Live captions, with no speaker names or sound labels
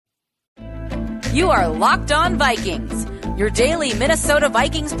You are Locked On Vikings, your daily Minnesota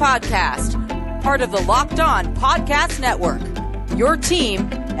Vikings podcast, part of the Locked On Podcast Network, your team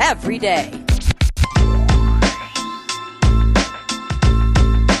every day.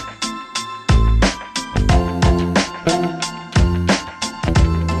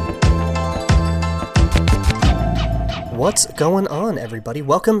 What's going on, everybody?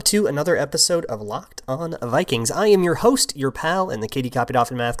 Welcome to another episode of Locked On Vikings. I am your host, your pal, and the kid you copied off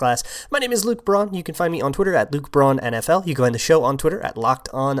in math class. My name is Luke Braun. You can find me on Twitter at LukeBraunNFL. You can find the show on Twitter at Locked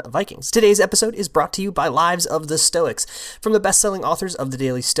On Vikings. Today's episode is brought to you by Lives of the Stoics. From the best-selling authors of the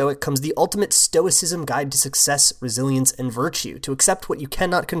Daily Stoic comes the ultimate stoicism guide to success, resilience, and virtue. To accept what you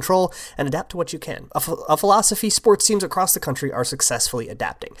cannot control and adapt to what you can. A philosophy sports teams across the country are successfully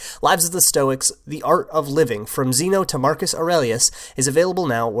adapting. Lives of the Stoics, The Art of Living, from Zeno to Marcus Aurelius, is available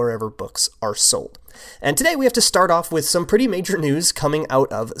now wherever books are sold. And today we have to start off with some pretty major news coming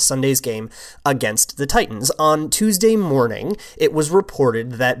out of Sunday's game against the Titans. On Tuesday morning, it was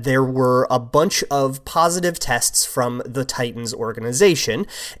reported that there were a bunch of positive tests from the Titans organization.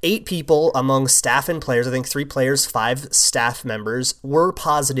 8 people among staff and players, I think 3 players, 5 staff members, were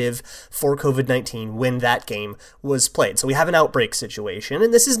positive for COVID-19 when that game was played. So we have an outbreak situation,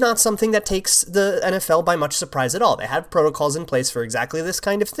 and this is not something that takes the NFL by much surprise at all. They have protocols in place for exactly this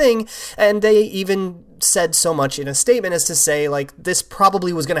kind of thing, and they even said so much in a statement as to say, like, this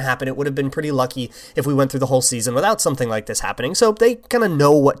probably was going to happen. It would have been pretty lucky if we went through the whole season without something like this happening. So they kind of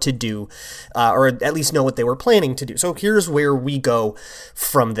know what to do, or at least know what they were planning to do. So here's where we go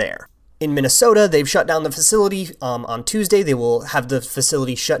from there. In Minnesota, they've shut down the facility on Tuesday. They will have the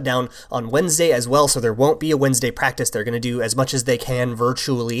facility shut down on Wednesday as well, so there won't be a Wednesday practice. They're going to do as much as they can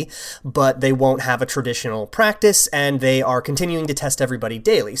virtually, but they won't have a traditional practice, and they are continuing to test everybody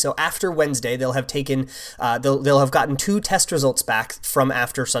daily. So after Wednesday, they'll have taken, they'll have gotten 2 test results back from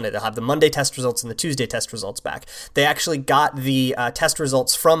after Sunday. They'll have the Monday test results and the Tuesday test results back. They actually got the test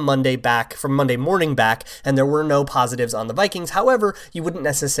results from Monday morning back, and there were no positives on the Vikings. However, you wouldn't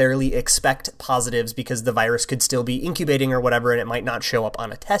necessarily expect positives because the virus could still be incubating or whatever, and it might not show up on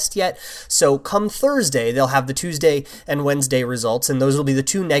a test yet. So come Thursday, they'll have the Tuesday and Wednesday results, and those will be the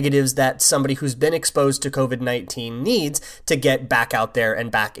 2 negatives that somebody who's been exposed to COVID-19 needs to get back out there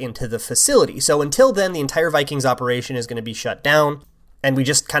and back into the facility. So until then, the entire Vikings operation is going to be shut down, and we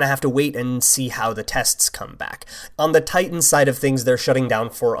just kind of have to wait and see how the tests come back. On the Titans side of things, they're shutting down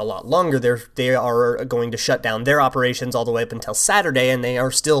for a lot longer. They are going to shut down their operations all the way up until Saturday, and they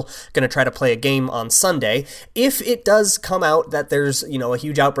are still going to try to play a game on Sunday. If it does come out that there's, a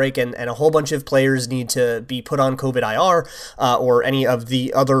huge outbreak and a whole bunch of players need to be put on COVID IR, or any of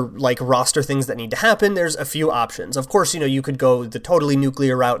the other roster things that need to happen, there's a few options. Of course, you could go the totally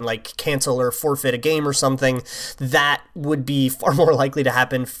nuclear route and cancel or forfeit a game or something. That would be far more likely to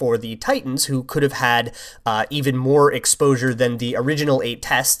happen for the Titans, who could have had even more exposure than the original 8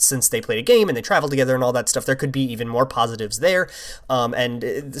 tests since they played a game and they traveled together and all that stuff. There could be even more positives there,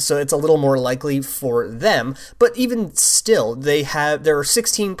 and so it's a little more likely for them. But even still, there are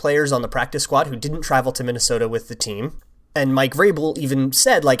 16 players on the practice squad who didn't travel to Minnesota with the team. And Mike Vrabel even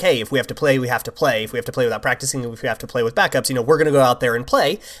said, hey, if we have to play, we have to play. If we have to play without practicing, if we have to play with backups, we're going to go out there and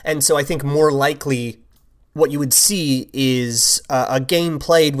play. And so I think more likely what you would see is a game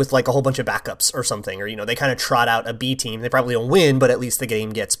played with a whole bunch of backups or something, or they kind of trot out a B team. They probably don't win, but at least the game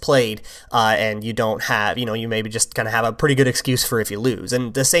gets played, and you don't have, you maybe just kind of have a pretty good excuse for if you lose.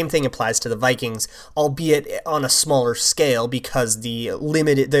 And the same thing applies to the Vikings, albeit on a smaller scale, because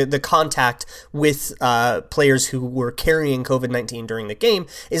the contact with players who were carrying COVID-19 during the game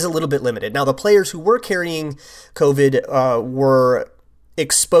is a little bit limited. Now, the players who were carrying COVID were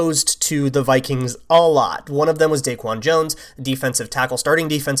exposed to the Vikings a lot. One of them was Daquan Jones, starting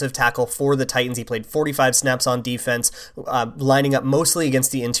defensive tackle for the Titans. He played 45 snaps on defense, lining up mostly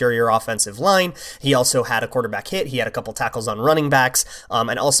against the interior offensive line. He also had a quarterback hit. He had a couple tackles on running backs,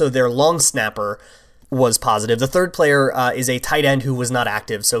 and also their long snapper was positive. The third player is a tight end who was not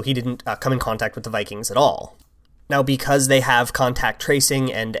active, so he didn't come in contact with the Vikings at all. Now, because they have contact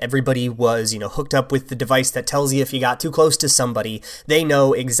tracing and everybody was, hooked up with the device that tells you if you got too close to somebody, they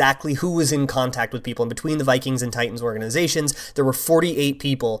know exactly who was in contact with people. And between the Vikings and Titans organizations, there were 48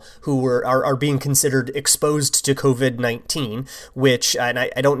 people who are being considered exposed to COVID-19, which, and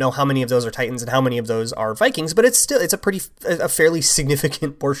I don't know how many of those are Titans and how many of those are Vikings, but it's a fairly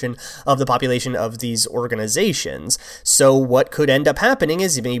significant portion of the population of these organizations. So what could end up happening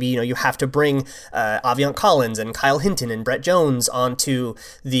is maybe, you have to bring Aviant Collins and Kyle Hinton and Brett Jones onto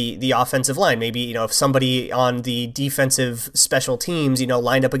the offensive line. Maybe, if somebody on the defensive special teams,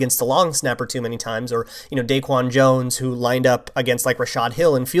 lined up against the long snapper too many times, or, Daquan Jones, who lined up against like Rashad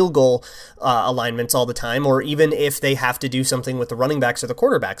Hill in field goal alignments all the time, or even if they have to do something with the running backs or the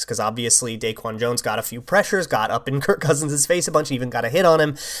quarterbacks, because obviously Daquan Jones got a few pressures, got up in Kirk Cousins' face a bunch, even got a hit on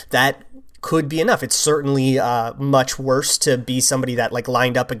him. That could be enough. It's certainly much worse to be somebody that like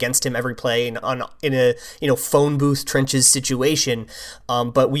lined up against him every play in a phone booth trenches situation.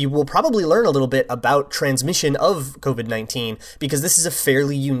 But we will probably learn a little bit about transmission of COVID-19 because this is a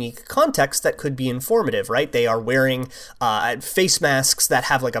fairly unique context that could be informative, right? They are wearing face masks that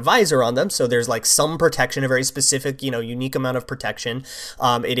have like a visor on them, so there's like some protection, a very specific, unique amount of protection.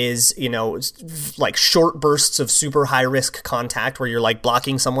 It is, like short bursts of super high risk contact where you're like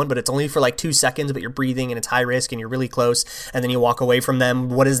blocking someone, but it's only for like 2 seconds, but you're breathing and it's high risk and you're really close, and then you walk away from them.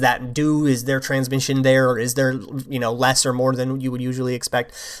 What does that do? Is there transmission there, or is there less or more than you would usually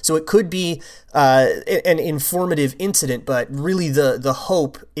expect? So it could be an informative incident, but really the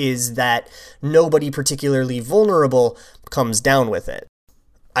hope is that nobody particularly vulnerable comes down with it.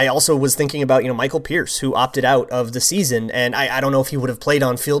 I also was thinking about, Michael Pierce, who opted out of the season, and I don't know if he would have played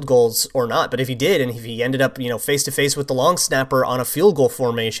on field goals or not, but if he did, and if he ended up, face-to-face with the long snapper on a field goal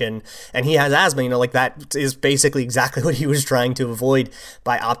formation, and he has asthma, like that is basically exactly what he was trying to avoid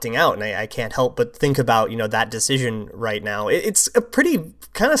by opting out, and I can't help but think about, that decision right now. It's a pretty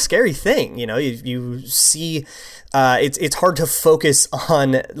kind of scary thing, you see... It's hard to focus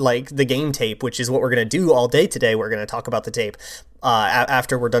on like the game tape, which is what we're going to do all day today. We're going to talk about the tape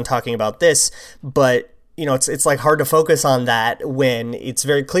after we're done talking about this, but it's like hard to focus on that when it's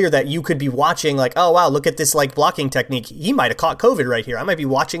very clear that you could be watching like, oh wow, look at this like blocking technique. He might have caught COVID right here. I might be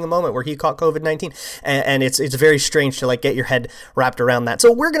watching a moment where he caught COVID-19, and it's very strange to like get your head wrapped around that.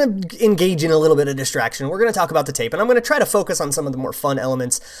 So we're going to engage in a little bit of distraction. We're going to talk about the tape, and I'm going to try to focus on some of the more fun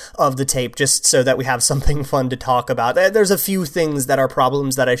elements of the tape just so that we have something fun to talk about. There's a few things that are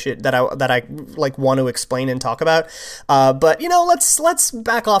problems that I like want to explain and talk about. But let's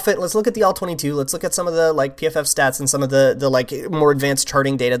back off it. Let's look at the all 22. Let's look at some of the like PFF stats and some of the like more advanced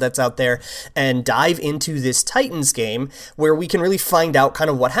charting data that's out there, and dive into this Titans game where we can really find out kind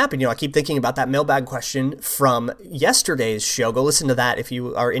of what happened. I keep thinking about that mailbag question from yesterday's show. Go listen to that if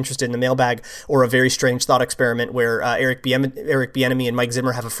you are interested in the mailbag or a very strange thought experiment where Eric Bieniemy and Mike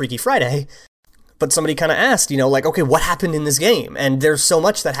Zimmer have a Freaky Friday. But somebody kind of asked, okay, what happened in this game? And there's so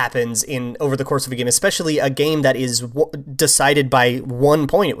much that happens over the course of a game, especially a game that is decided by 1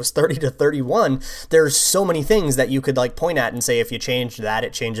 point. It was 30-31. There's so many things that you could like point at and say, if you change that,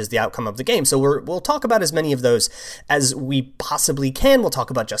 it changes the outcome of the game. So we'll talk about as many of those as we possibly can. We'll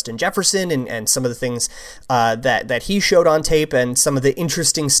talk about Justin Jefferson and some of the things that he showed on tape, and some of the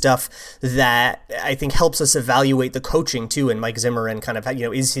interesting stuff that I think helps us evaluate the coaching too, and Mike Zimmer, and kind of,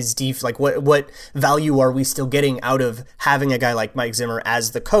 is his like what value are we still getting out of having a guy like Mike Zimmer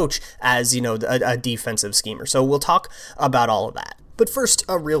as the coach, as, a defensive schemer. So we'll talk about all of that. But first,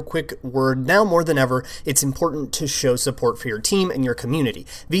 a real quick word. Now more than ever, it's important to show support for your team and your community.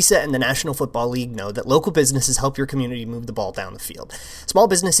 Visa and the National Football League know that local businesses help your community move the ball down the field. Small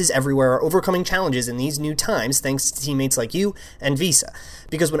businesses everywhere are overcoming challenges in these new times thanks to teammates like you and Visa.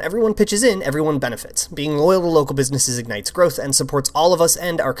 Because when everyone pitches in, everyone benefits. Being loyal to local businesses ignites growth and supports all of us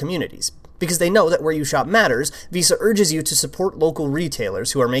and our communities. Because they know that where you shop matters, Visa urges you to support local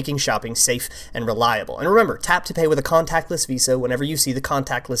retailers who are making shopping safe and reliable. And remember, tap to pay with a contactless Visa whenever you see the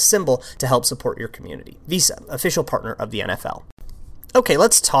contactless symbol to help support your community. Visa, official partner of the NFL. Okay,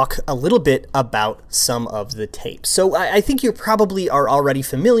 let's talk a little bit about some of the tape. So I think you probably are already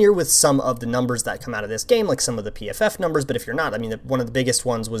familiar with some of the numbers that come out of this game, like some of the PFF numbers, but if you're not, one of the biggest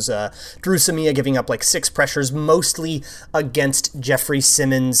ones was Drew Samia giving up like 6 pressures, mostly against Jeffrey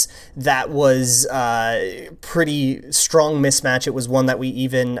Simmons. That was pretty strong mismatch. It was one that we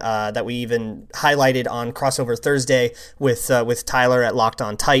even highlighted on Crossover Thursday with Tyler at Locked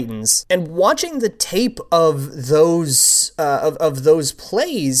On Titans. And watching the tape of those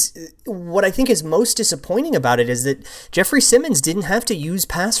plays, what I think is most disappointing about it is that Jeffrey Simmons didn't have to use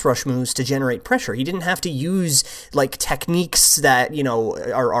pass rush moves to generate pressure. He didn't have to use like techniques that,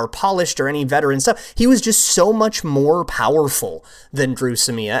 are polished or any veteran stuff. He was just so much more powerful than Drew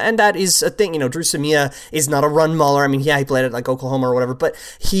Samia. And that is a thing, Drew Samia is not a run mauler. He played at like Oklahoma or whatever, but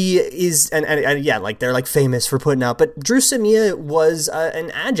he is, and yeah, like they're like famous for putting out, but Drew Samia was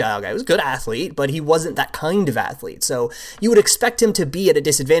an agile guy. He was a good athlete, but he wasn't that kind of athlete. So you would expect him them to be at a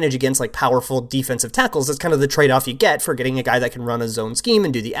disadvantage against like powerful defensive tackles. That's kind of the trade-off you get for getting a guy that can run a zone scheme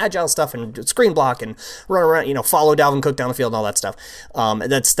and do the agile stuff and screen block and run around, follow Dalvin Cook down the field and all that stuff.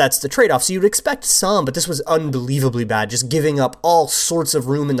 That's the trade-off. So you'd expect some, but this was unbelievably bad, just giving up all sorts of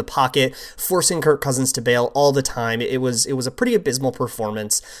room in the pocket, forcing Kirk Cousins to bail all the time. It was a pretty abysmal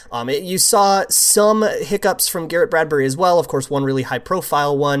performance. You saw some hiccups from Garrett Bradbury as well. Of course, one really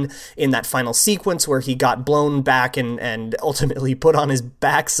high-profile one in that final sequence where he got blown back and ultimately put on his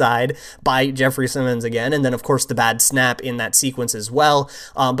backside by Jeffrey Simmons again, and then, of course, the bad snap in that sequence as well.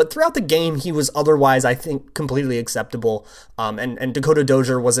 But throughout the game, he was otherwise, I think, completely acceptable, and Dakota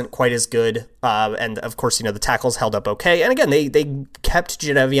Dozier wasn't quite as good, and, of course, the tackles held up okay. And again, they kept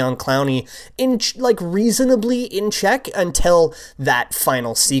Jadeveon Clowney in reasonably in check until that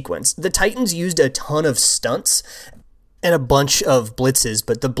final sequence. The Titans used a ton of stunts and a bunch of blitzes,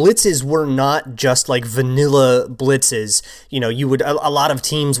 but the blitzes were not just like vanilla blitzes. A lot of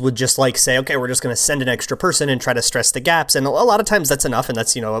teams would just like say, okay, we're just going to send an extra person and try to stress the gaps. And a lot of times that's enough. And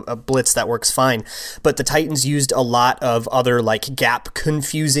that's, a blitz that works fine. But the Titans used a lot of other like gap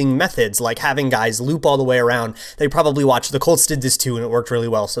confusing methods, like having guys loop all the way around. They probably watched, the Colts did this too, and it worked really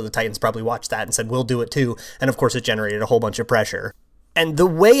well. So the Titans probably watched that and said, we'll do it too. And of course it generated a whole bunch of pressure. And the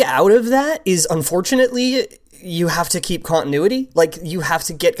way out of that is, unfortunately, you have to keep continuity. Like, you have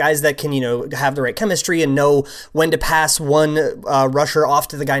to get guys that can, have the right chemistry and know when to pass one rusher off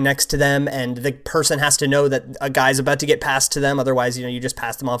to the guy next to them, and the person has to know that a guy's about to get passed to them. Otherwise, you just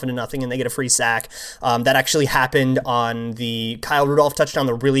pass them off into nothing and they get a free sack. That actually happened on the Kyle Rudolph touchdown,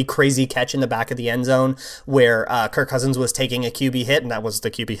 the really crazy catch in the back of the end zone where Kirk Cousins was taking a QB hit, and that was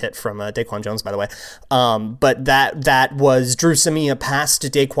the QB hit from Daquan Jones, by the way. But that was Drew Samia passed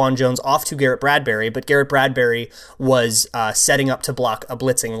Daquan Jones off to Garrett Bradbury, but Garrett Bradbury was setting up to block a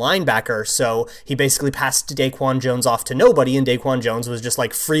blitzing linebacker, so he basically passed Daquan Jones off to nobody, and Daquan Jones was just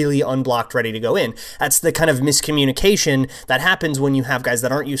like freely unblocked, ready to go in. That's the kind of miscommunication that happens when you have guys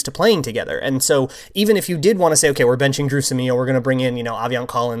that aren't used to playing together. And so even if you did want to say, okay, we're benching Drew Samia, we're going to bring in, Avion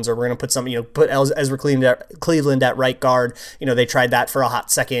Collins, or we're going to put put Ezra Cleveland at right guard. They tried that for a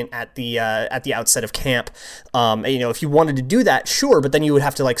hot second at the outset of camp. If you wanted to do that, sure, but then you would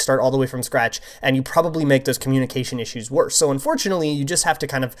have to like start all the way from scratch, and you probably make those communication issues worse. So unfortunately, you just have to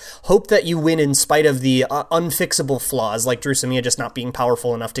kind of hope that you win in spite of the unfixable flaws, like Drew Samia just not being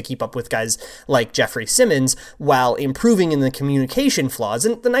powerful enough to keep up with guys like Jeffrey Simmons, while improving in the communication flaws.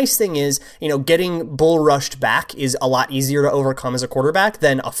 And the nice thing is, getting bull rushed back is a lot easier to overcome as a quarterback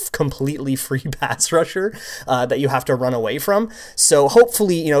than a completely free pass rusher that you have to run away from. So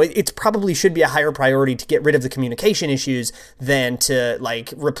hopefully, it probably should be a higher priority to get rid of the communication issues than to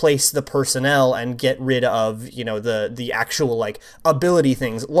like replace the personnel and get rid of the actual like ability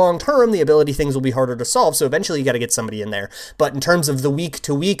things. Long term, the ability things will be harder to solve, so eventually you got to get somebody in there. But in terms of the week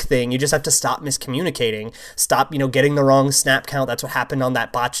to week thing, you just have to stop miscommunicating, stop getting the wrong snap count. That's what happened on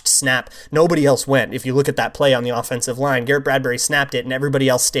that botched snap. Nobody else went. If you look at that play on the offensive line, Garrett Bradbury snapped it and everybody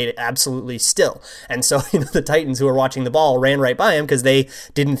else stayed absolutely still. And so the Titans, who were watching the ball, ran right by him because they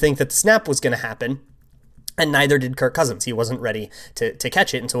didn't think that the snap was going to happen. And neither did Kirk Cousins. He wasn't ready to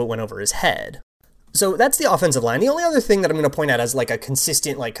catch it until it went over his head. So that's the offensive line. The only other thing that I'm going to point out as like a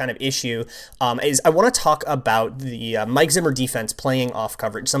consistent like kind of issue is I want to talk about the Mike Zimmer defense playing off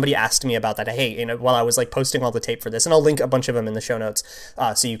coverage. Somebody asked me about that. Hey, while I was like posting all the tape for this, and I'll link a bunch of them in the show notes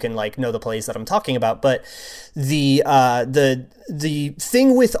so you can like know the plays that I'm talking about. But the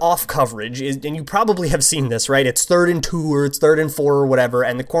thing with off coverage is, and you probably have seen this, right? It's 3rd and 2 or it's 3rd and 4 or whatever,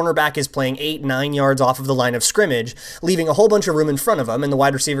 and the cornerback is playing 8-9 yards off of the line of scrimmage, leaving a whole bunch of room in front of them, and the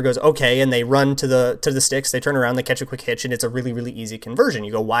wide receiver goes, okay, and they run to the sticks, they turn around, they catch a quick hitch, and it's a really, really easy conversion.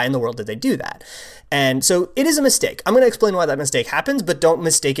 You go, why in the world did they do that? And so it is a mistake. I'm going to explain why that mistake happens, but don't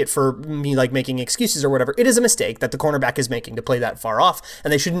mistake it for me like making excuses or whatever. It is a mistake that the cornerback is making to play that far off,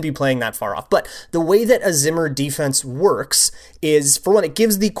 and they shouldn't be playing that far off. But the way that a Zimmer defense works is, for one, it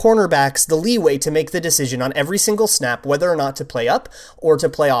gives the cornerbacks the leeway to make the decision on every single snap whether or not to play up or to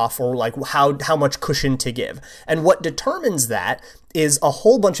play off, or like how much cushion to give. And what determines that is a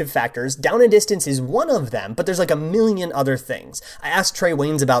whole bunch of factors. Down and distance is one of them, but there's like a million other things. I asked Trey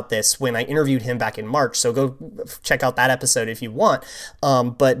Waynes about this when I interviewed him back in March, so go check out that episode if you want.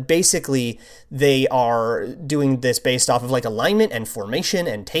 But basically, they are doing this based off of like alignment and formation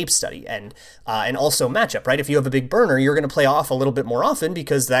and tape study and also matchup, right? If you have a big burner, you're going to play off a little bit more often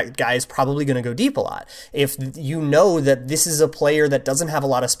because that guy is probably going to go deep a lot. If you know that this is a player that doesn't have a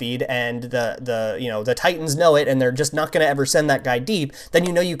lot of speed and the Titans know it and they're just not going to ever send that guy deep, then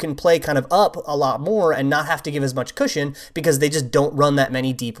you know you can play kind of up a lot more and not have to give as much cushion because they just don't run that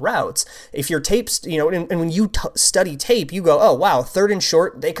many deep routes. If your tapes, and when you study tape, you go, oh wow, third and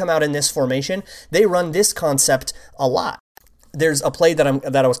short, they come out in this formation, they run this concept a lot. There's a play that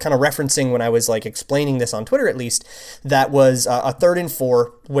I was kind of referencing when I was like explaining this on Twitter, at least, that was a 3rd and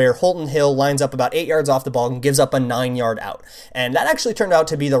 4 where Holton Hill lines up about 8 yards off the ball and gives up a 9-yard out. And that actually turned out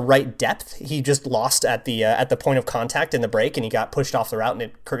to be the right depth. He just lost at the point of contact in the break, and he got pushed off the route, and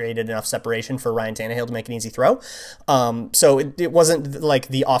it created enough separation for Ryan Tannehill to make an easy throw. So it wasn't like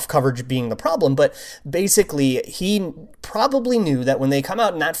the off coverage being the problem, but basically he probably knew that when they come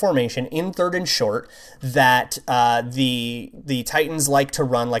out in that formation in 3rd and short, that the Titans like to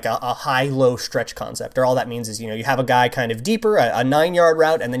run like a high-low stretch concept, or all that means is, you have a guy kind of deeper, a 9-yard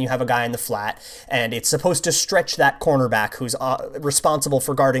route, and then you have a guy in the flat, and it's supposed to stretch that cornerback who's responsible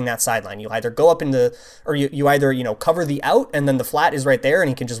for guarding that sideline. You either go up you either cover the out, and then the flat is right there, and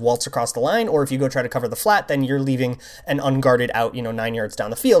he can just waltz across the line, or if you go try to cover the flat, then you're leaving an unguarded out, 9 yards down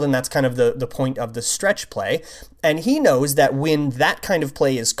the field, and that's kind of the point of the stretch play. And he knows that when that kind of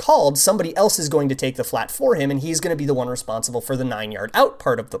play is called, somebody else is going to take the flat for him, and he's going to be the one responsible for the 9-yard out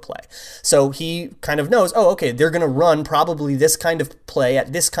part of the play. So he kind of knows, oh, okay, they're going to run probably this kind of play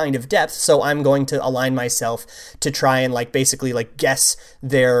at this kind of depth, so I'm going to align myself to try and basically guess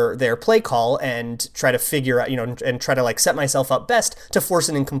their play call and try to figure out, and try to set myself up best to force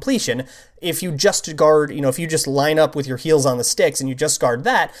an incompletion. If you just guard, if you just line up with your heels on the sticks and you just guard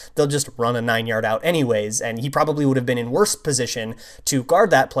that, they'll just run a 9-yard out anyways, and he probably would have been in worse position to guard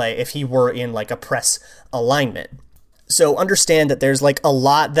that play if he were in a press alignment. So understand that there's a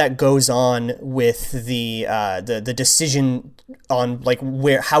lot that goes on with the decision on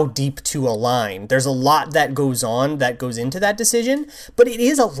how deep to align. There's a lot that goes into that decision, but it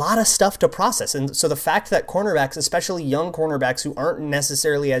is a lot of stuff to process. And so the fact that cornerbacks, especially young cornerbacks who aren't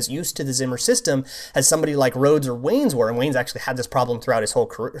necessarily as used to the Zimmer system as somebody like Rhodes or Waynes were, and Waynes actually had this problem throughout his whole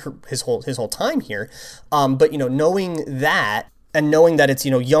career, his whole time here. But knowing that. And knowing that it's,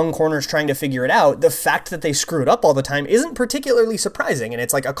 young corners trying to figure it out, the fact that they screw it up all the time isn't particularly surprising. And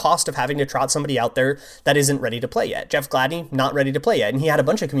it's a cost of having to trot somebody out there that isn't ready to play yet. Jeff Gladney, not ready to play yet. And he had a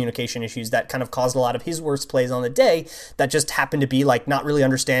bunch of communication issues that kind of caused a lot of his worst plays on the day that just happened to be not really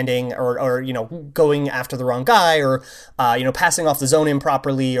understanding or going after the wrong guy or, passing off the zone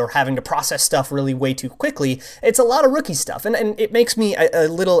improperly or having to process stuff really way too quickly. It's a lot of rookie stuff. And it makes me a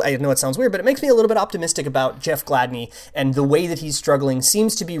little, I know it sounds weird, but it makes me a little bit optimistic about Jeff Gladney and the way that he's struggling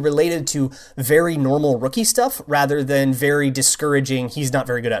seems to be related to very normal rookie stuff rather than very discouraging, he's not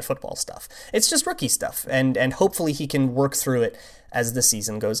very good at football stuff. It's just rookie stuff, and hopefully he can work through it as the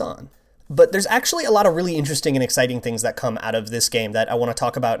season goes on. But there's actually a lot of really interesting and exciting things that come out of this game that I want to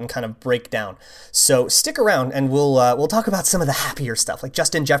talk about and kind of break down. So stick around and we'll talk about some of the happier stuff, like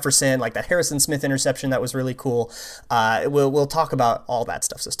Justin Jefferson, like that Harrison Smith interception that was really cool. We'll talk about all that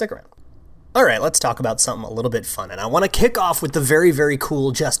stuff, so stick around. All right, let's talk about something a little bit fun. And I want to kick off with the very, very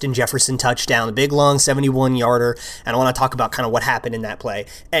cool Justin Jefferson touchdown, the big, long 71-yarder. And I want to talk about kind of what happened in that play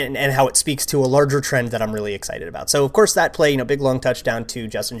and how it speaks to a larger trend that I'm really excited about. So, of course, that play, big, long touchdown to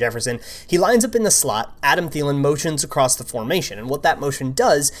Justin Jefferson. He lines up in the slot. Adam Thielen motions across the formation. And what that motion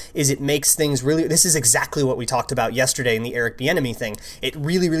does is it makes things really, this is exactly what we talked about yesterday in the Eric Bieniemy thing. It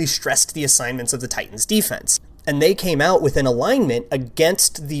really, really stressed the assignments of the Titans defense. And they came out with an alignment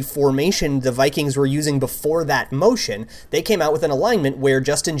against the formation the Vikings were using before that motion. They came out with an alignment where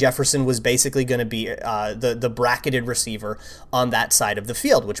Justin Jefferson was basically going to be the bracketed receiver on that side of the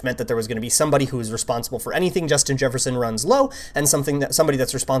field, which meant that there was going to be somebody who was responsible for anything Justin Jefferson runs low and somebody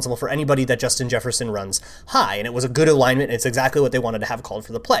that's responsible for anybody that Justin Jefferson runs high. And it was a good alignment. It's exactly what they wanted to have called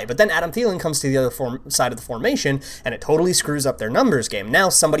for the play. But then Adam Thielen comes to the other side of the formation, and it totally screws up their numbers game. Now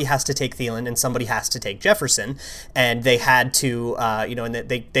somebody has to take Thielen and somebody has to take Jefferson. And they had to, and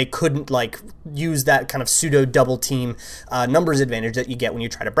they couldn't use that kind of pseudo double team numbers advantage that you get when you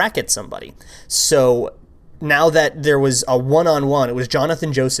try to bracket somebody. So now that there was a one-on-one, it was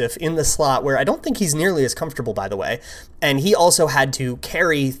Jonathan Joseph in the slot, where I don't think he's nearly as comfortable, by the way, and he also had to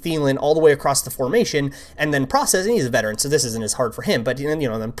carry Thielen all the way across the formation and then process, and he's a veteran, so this isn't as hard for him, but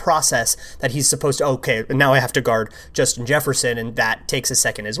then process that he's supposed to, okay, now I have to guard Justin Jefferson, and that takes a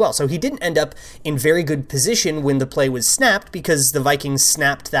second as well. So he didn't end up in very good position when the play was snapped, because the Vikings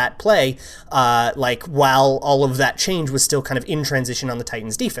snapped that play while all of that change was still kind of in transition on the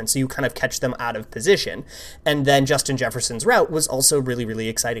Titans defense, so you kind of catch them out of position. And then Justin Jefferson's route was also really, really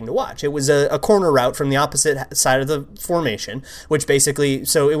exciting to watch. It was a corner route from the opposite side of the formation, which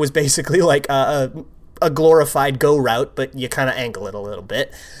it was basically like a glorified go route, but you kind of angle it a little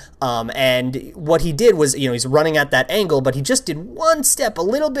bit. And what he did was, he's running at that angle, but he just did one step a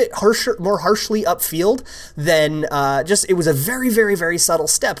little bit more harshly upfield than it was a very, very, very subtle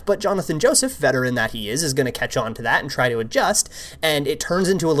step. But Jonathan Joseph, veteran that he is going to catch on to that and try to adjust, and it turns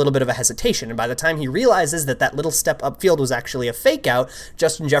into a little bit of a hesitation. And by the time he realizes that little step upfield was actually a fake out,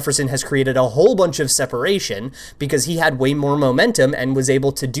 Justin Jefferson has created a whole bunch of separation because he had way more momentum and was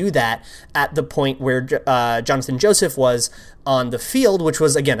able to do that at the point where Jonathan Joseph was on the field, which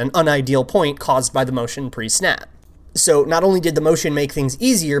was, again, an unideal point caused by the motion pre-snap. So not only did the motion make things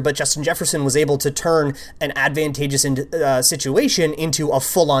easier, but Justin Jefferson was able to turn an advantageous situation into a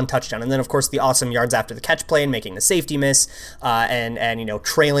full-on touchdown. And then, of course, the awesome yards after the catch play and making the safety miss, and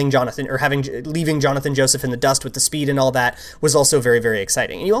trailing Jonathan, or leaving Jonathan Joseph in the dust with the speed and all that was also very, very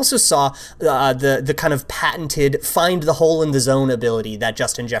exciting. And you also saw the kind of patented find the hole in the zone ability that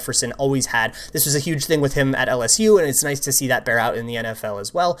Justin Jefferson always had. This was a huge thing with him at LSU, and it's nice to see that bear out in the NFL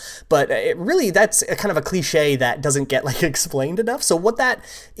as well. But that's a kind of a cliche that doesn't get explained enough. So what that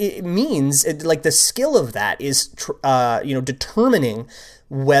means, the skill of that is determining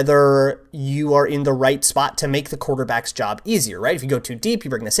whether you are in the right spot to make the quarterback's job easier, right? If you go too deep, you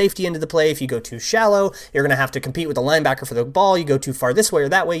bring the safety into the play. If you go too shallow, you're going to have to compete with the linebacker for the ball. You go too far this way or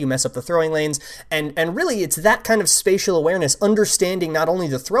that way, you mess up the throwing lanes. And really, it's that kind of spatial awareness, understanding not only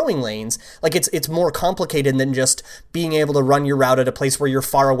the throwing lanes, it's more complicated than just being able to run your route at a place where you're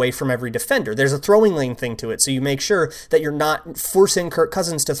far away from every defender. There's a throwing lane thing to it, so you make sure that you're not forcing Kirk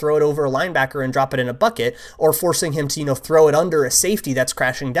Cousins to throw it over a linebacker and drop it in a bucket, or forcing him to, throw it under a safety that's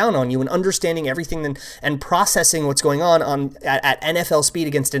crashing down on you, and understanding everything and processing what's going on at NFL speed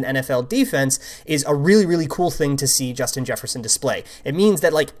against an NFL defense is a really, really cool thing to see Justin Jefferson display. It means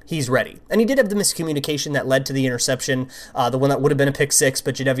that he's ready. And he did have the miscommunication that led to the interception, the one that would have been a pick six,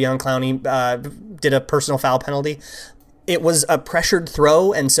 but Jadeveon Clowney did a personal foul penalty. It was a pressured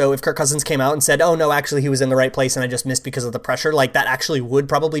throw, and so if Kirk Cousins came out and said, oh no, actually he was in the right place and I just missed because of the pressure, that actually would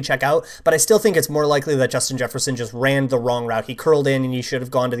probably check out. But I still think it's more likely that Justin Jefferson just ran the wrong route. He curled in and he should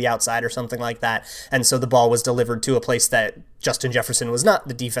have gone to the outside or something like that, and so the ball was delivered to a place that Justin Jefferson was not,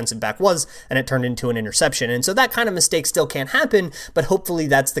 the defensive back was, and it turned into an interception. And so that kind of mistake still can't happen, but hopefully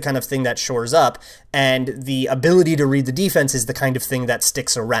that's the kind of thing that shores up, and the ability to read the defense is the kind of thing that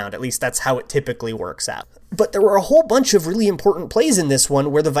sticks around. At least that's how it typically works out. But there were a whole bunch of really important plays in this one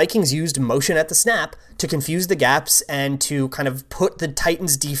where the Vikings used motion at the snap to confuse the gaps and to kind of put the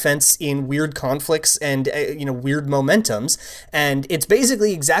Titans defense in weird conflicts and weird momentums. And it's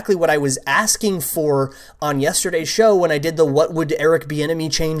basically exactly what I was asking for on yesterday's show when I did the what would Eric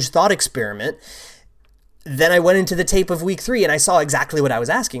Bieniemy change thought experiment. Then I went into the tape of week 3 and I saw exactly what I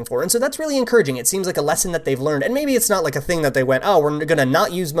was asking for. And so that's really encouraging. It seems like a lesson that they've learned. And maybe it's not like a thing that they went, oh, we're going to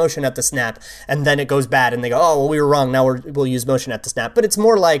not use motion at the snap, and then it goes bad and they go, oh, well, we were wrong. Now we'll use motion at the snap. But it's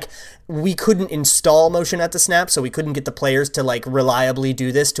more like we couldn't install motion at the snap, so we couldn't get the players to reliably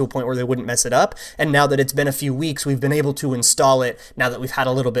do this to a point where they wouldn't mess it up. And now that it's been a few weeks, we've been able to install it now that we've had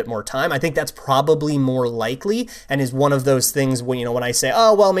a little bit more time. I think that's probably more likely, and is one of those things when I say,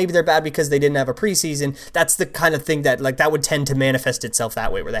 oh, well, maybe they're bad because they didn't have a preseason. That's the kind of thing that that would tend to manifest itself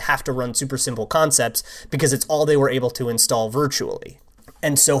that way, where they have to run super simple concepts because it's all they were able to install virtually.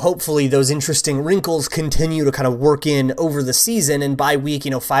 And so hopefully those interesting wrinkles continue to kind of work in over the season, and by week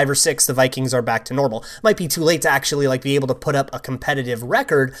 5 or 6, the Vikings are back to normal. Might be too late to actually be able to put up a competitive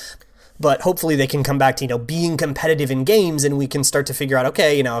record, but hopefully they can come back to, being competitive in games, and we can start to figure out,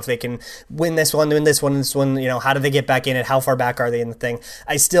 okay, if they can win this one, how do they get back in it? How far back are they in the thing?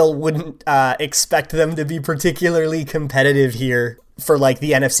 I still wouldn't expect them to be particularly competitive here for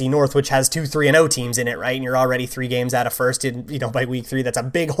the NFC North, which has 2 3-0 teams in it, right? And you're already 3 games out of first, and by week 3, that's a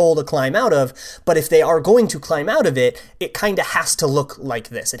big hole to climb out of. But if they are going to climb out of it, it kind of has to look like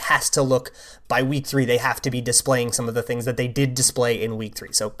this. It has to look, by week 3, they have to be displaying some of the things that they did display in week 3.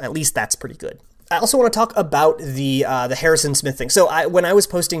 So at least that's pretty good. I also want to talk about the Harrison Smith thing. So when I was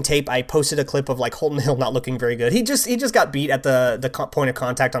posting tape, I posted a clip of Holton Hill not looking very good. He just got beat at the point of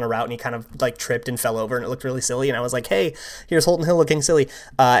contact on a route, and he kind of tripped and fell over, and it looked really silly. And I was like, hey, here's Holton Hill looking silly.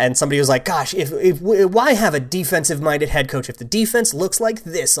 And somebody was like, gosh, why have a defensive-minded head coach if the defense looks like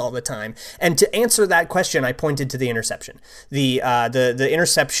this all the time? And to answer that question, I pointed to the interception. The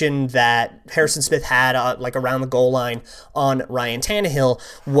interception that Harrison Smith had around the goal line on Ryan Tannehill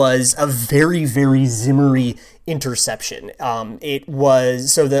was a very, very Zimmery interception. It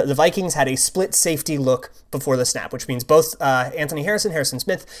was, so the Vikings had a split safety look before the snap, which means both Anthony Harrison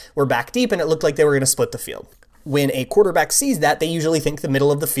Smith were back deep, and it looked like they were going to split the field. when a quarterback sees that, they usually think the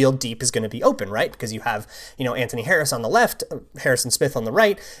middle of the field deep is going to be open, right? Because you have, Anthony Harris on the left, Harrison Smith on the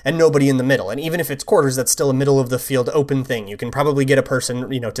right, and nobody in the middle. And even if it's quarters, that's still a middle of the field open thing. You can probably get a person,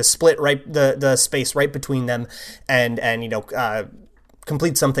 to split the space right between them and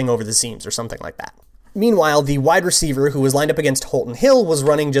complete something over the seams or something like that. Meanwhile, the wide receiver who was lined up against Holton Hill was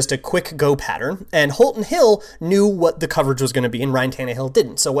running just a quick go pattern, and Holton Hill knew what the coverage was going to be, and Ryan Tannehill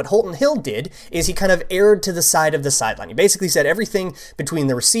didn't. So what Holton Hill did is he kind of erred to the side of the sideline. He basically said everything between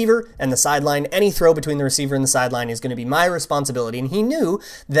the receiver and the sideline, any throw between the receiver and the sideline is going to be my responsibility, and he knew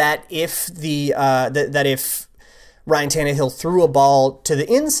that if if Ryan Tannehill threw a ball to the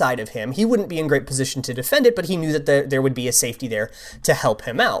inside of him, he wouldn't be in great position to defend it, but he knew that there would be a safety there to help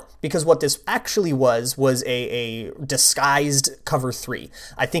him out. Because what this actually was a disguised cover 3.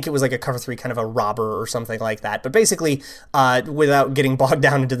 I think it was like a cover 3, kind of a robber or something like that. But basically, without getting bogged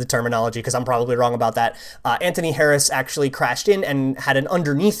down into the terminology, because I'm probably wrong about that, Anthony Harris actually crashed in and had an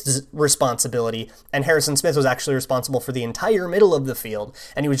underneath responsibility, and Harrison Smith was actually responsible for the entire middle of the field,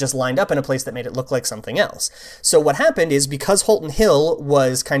 and he was just lined up in a place that made it look like something else. So what happened is, because Holton Hill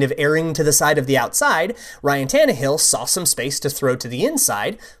was kind of erring to the side of the outside, Ryan Tannehill saw some space to throw to the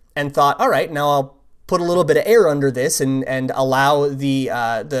inside and thought, all right, now I'll put a little bit of air under this and allow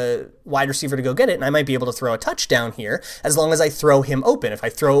the wide receiver to go get it, and I might be able to throw a touchdown here as long as I throw him open. If I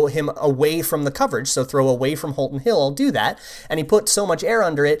throw him away from the coverage, so throw away from Holton Hill, I'll do that. And he put so much air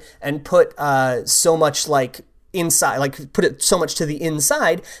under it and put so much inside, put it so much to the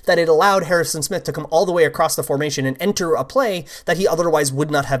inside that it allowed Harrison Smith to come all the way across the formation and enter a play that he otherwise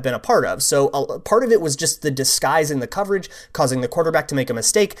would not have been a part of. So part of it was just the disguise in the coverage, causing the quarterback to make a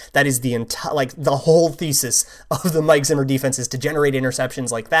mistake. That is the the whole thesis of the Mike Zimmer defense, is to generate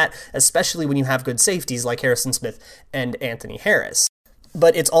interceptions like that, especially when you have good safeties like Harrison Smith and Anthony Harris.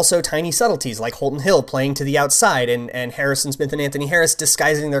 But it's also tiny subtleties like Holton Hill playing to the outside and Harrison Smith and Anthony Harris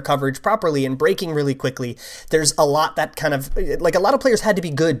disguising their coverage properly and breaking really quickly. There's a lot that kind of, a lot of players had to be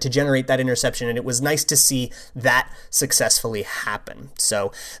good to generate that interception, and it was nice to see that successfully happen.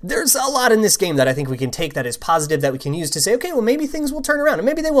 So there's a lot in this game that I think we can take that is positive, that we can use to say, okay, well, maybe things will turn around, and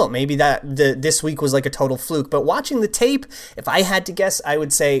maybe they won't. Maybe this week was like a total fluke. But watching the tape, if I had to guess, I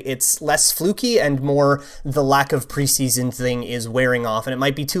would say it's less fluky and more the lack of preseason thing is wearing off. And it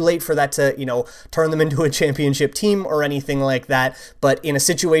might be too late for that to, turn them into a championship team or anything like that. But in a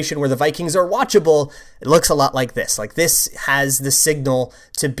situation where the Vikings are watchable, it looks a lot like this. Like, this has the signal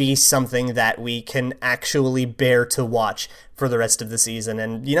to be something that we can actually bear to watch for the rest of the season.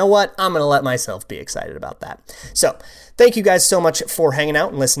 And you know what? I'm going to let myself be excited about that. So thank you guys so much for hanging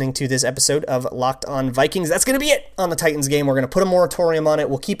out and listening to this episode of Locked On Vikings. That's going to be it on the Titans game. We're going to put a moratorium on it.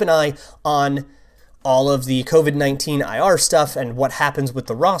 We'll keep an eye on all of the COVID-19 IR stuff and what happens with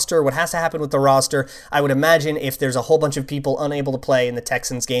the roster, what has to happen with the roster. I would imagine if there's a whole bunch of people unable to play in the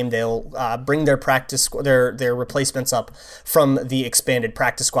Texans game, they'll bring their their replacements up from the expanded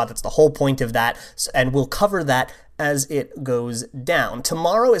practice squad. That's the whole point of that, and we'll cover that as it goes down.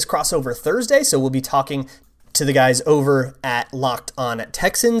 Tomorrow is crossover Thursday, so we'll be talking to the guys over at Locked On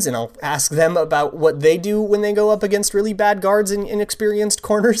Texans, and I'll ask them about what they do when they go up against really bad guards and inexperienced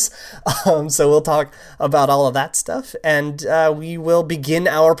corners. So we'll talk about all of that stuff, and we will begin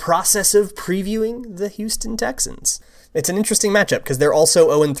our process of previewing the Houston Texans. It's an interesting matchup because they're also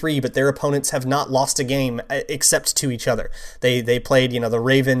 0-3, but their opponents have not lost a game except to each other. They played, the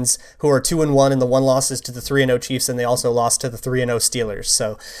Ravens, who are 2-1, and the one loss is to the 3-0 Chiefs, and they also lost to the 3-0 Steelers.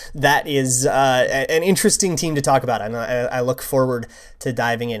 So that is an interesting team to talk about, and I look forward to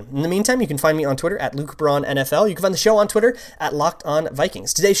diving in. In the meantime, you can find me on Twitter at LukeBraunNFL. You can find the show on Twitter at Locked On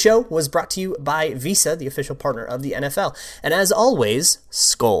Vikings. Today's show was brought to you by Visa, the official partner of the NFL. And as always,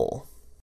 Skol.